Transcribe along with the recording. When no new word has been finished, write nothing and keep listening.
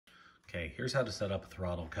Okay, here's how to set up a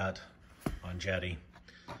throttle cut on Jeti.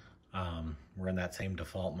 We're in that same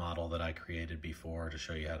default model that I created before to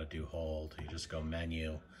show you how to do hold. You just go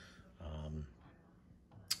menu,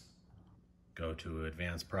 go to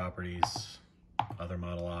advanced properties, other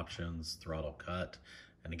model options, throttle cut.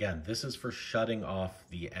 And again, this is for shutting off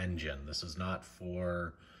the engine. This is not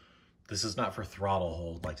for throttle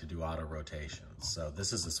hold, like to do auto rotations. So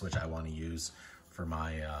this is the switch I want to use for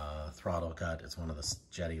my throttle cut. It's one of the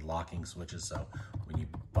Jeti locking switches, so when you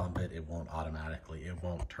bump it, it won't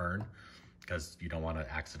turn, because you don't want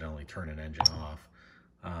to accidentally turn an engine off.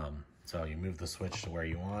 So you move the switch to where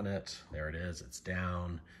you want it. There it is, it's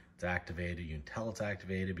down, it's activated. You can tell it's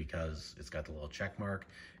activated because it's got the little check mark.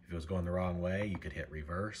 If it was going the wrong way, you could hit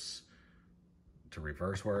reverse to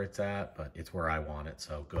reverse where it's at, but it's where I want it,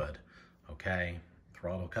 so good. Okay,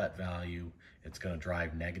 throttle cut value, it's gonna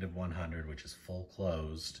drive -100, which is full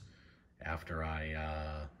closed after I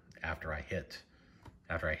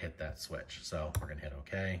hit that switch. So we're gonna hit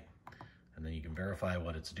OK, and then you can verify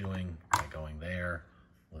what it's doing by going there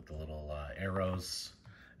with the little arrows,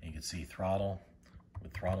 and you can see throttle.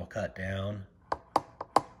 With throttle cut down,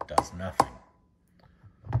 does nothing.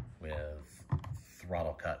 With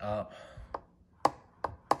throttle cut up,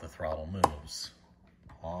 the throttle moves.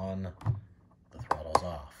 On, the throttle's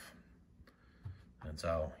off. And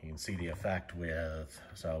so you can see the effect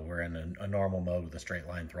so we're in a normal mode with a straight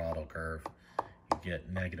line throttle curve. You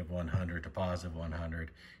get -100 to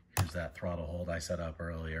 +100. Here's that throttle hold I set up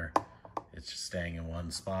earlier. It's just staying in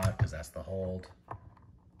one spot because that's the hold.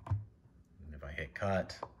 And if I hit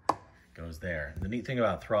cut, it goes there. And the neat thing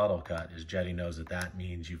about throttle cut is Jeti knows that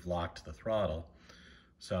means you've locked the throttle.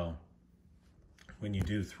 So when you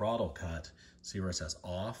do throttle cut, see where it says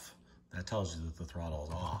off? That tells you that the throttle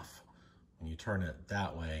is off. When you turn it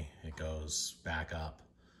that way, it goes back up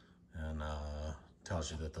and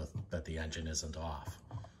tells you that the engine isn't off.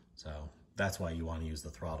 So that's why you want to use the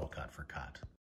throttle cut for cut.